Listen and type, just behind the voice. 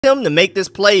him to make this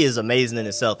play is amazing in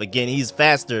itself. Again, he's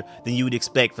faster than you would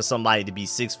expect for somebody to be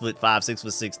 6'5",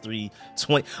 6'6",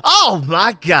 20. Oh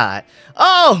my God.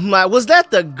 Oh my, was that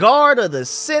the guard or the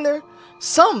center?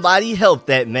 Somebody help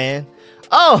that man.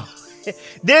 Oh,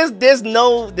 there's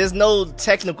no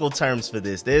technical terms for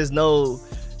this. There's no,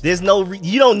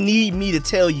 you don't need me to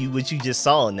tell you what you just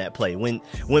saw in that play. When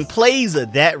plays are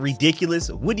that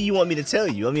ridiculous, what do you want me to tell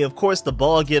you? I mean, of course the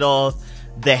ball get off,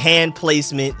 the hand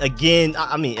placement again.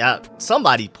 I mean,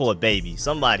 somebody poor baby,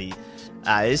 somebody.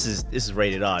 This is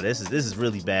rated R. This is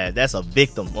really bad. That's a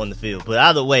victim on the field. But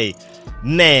either way,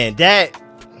 man, the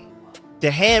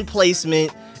hand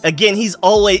placement again.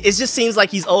 It just seems like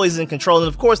he's always in control. And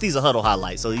of course, these are huddle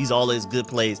highlights, so these are all his good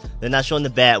plays. They're not showing the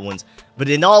bad ones. But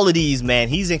in all of these, man,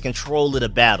 he's in control of the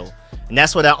battle, and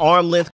that's where that arm length